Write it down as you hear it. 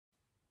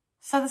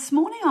So this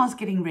morning I was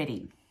getting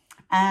ready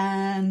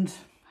and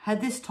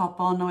had this top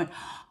on. I went,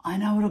 I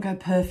know it'll go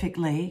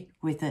perfectly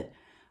with it,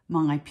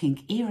 my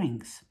pink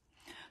earrings.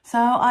 So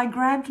I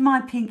grabbed my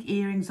pink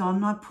earrings on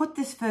and I put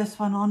this first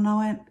one on and I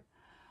went,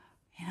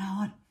 you know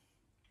what?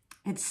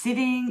 It's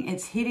sitting,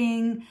 it's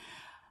hitting,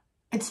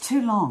 it's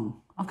too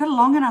long. I've got a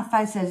long enough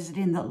face as it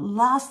in. The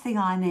last thing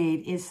I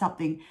need is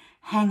something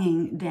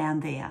hanging down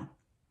there.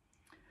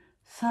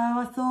 So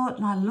I thought,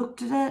 and I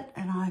looked at it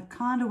and I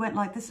kind of went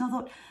like this and I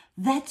thought,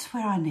 that's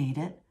where I need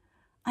it.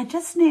 I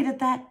just needed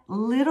that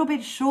little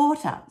bit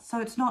shorter so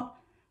it's not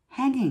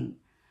hanging.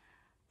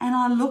 And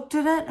I looked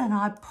at it and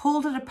I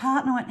pulled it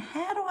apart and I went,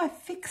 how do I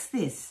fix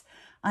this?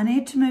 I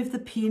need to move the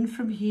pin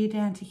from here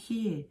down to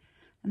here.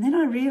 And then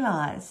I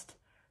realised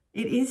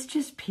it is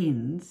just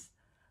pins.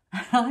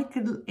 I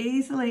could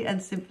easily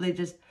and simply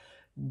just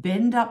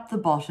bend up the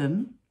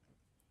bottom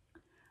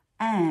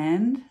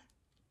and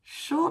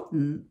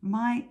shorten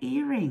my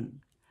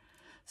earring.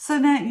 So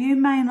now you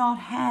may not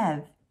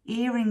have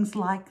earrings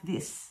like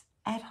this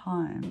at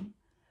home,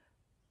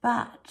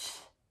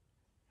 but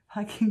if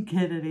I can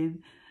get it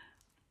in,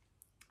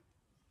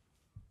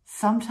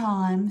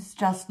 sometimes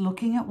just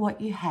looking at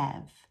what you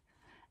have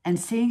and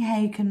seeing how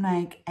you can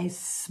make a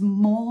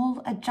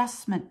small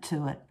adjustment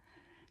to it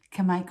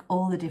can make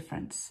all the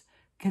difference.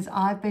 Because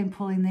I've been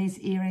pulling these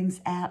earrings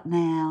out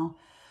now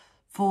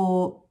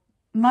for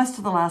most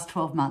of the last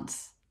 12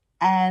 months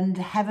and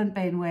haven't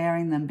been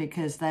wearing them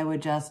because they were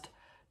just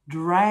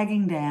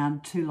dragging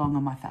down too long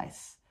on my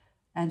face.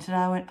 And today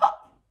I went,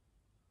 oh,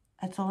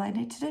 that's all I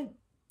need to do.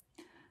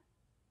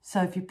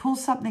 So if you pull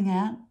something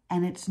out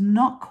and it's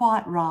not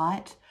quite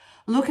right,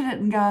 look at it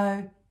and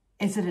go,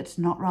 is it it's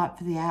not right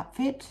for the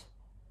outfit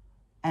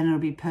and it'll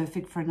be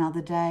perfect for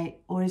another day,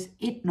 or is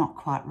it not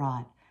quite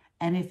right?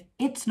 And if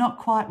it's not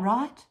quite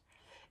right,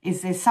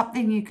 is there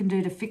something you can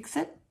do to fix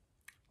it,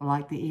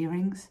 like the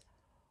earrings?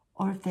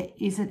 Or if there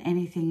isn't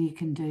anything you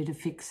can do to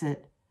fix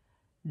it,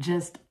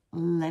 just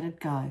let it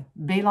go.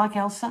 Be like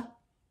Elsa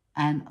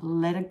and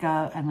let it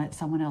go and let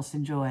someone else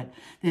enjoy it.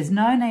 There's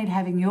no need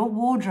having your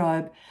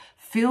wardrobe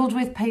filled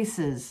with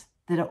pieces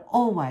that are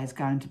always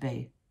going to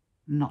be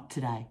not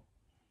today.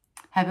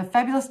 Have a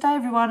fabulous day,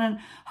 everyone, and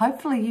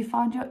hopefully you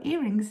find your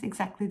earrings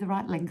exactly the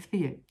right length for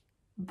you.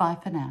 Bye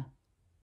for now.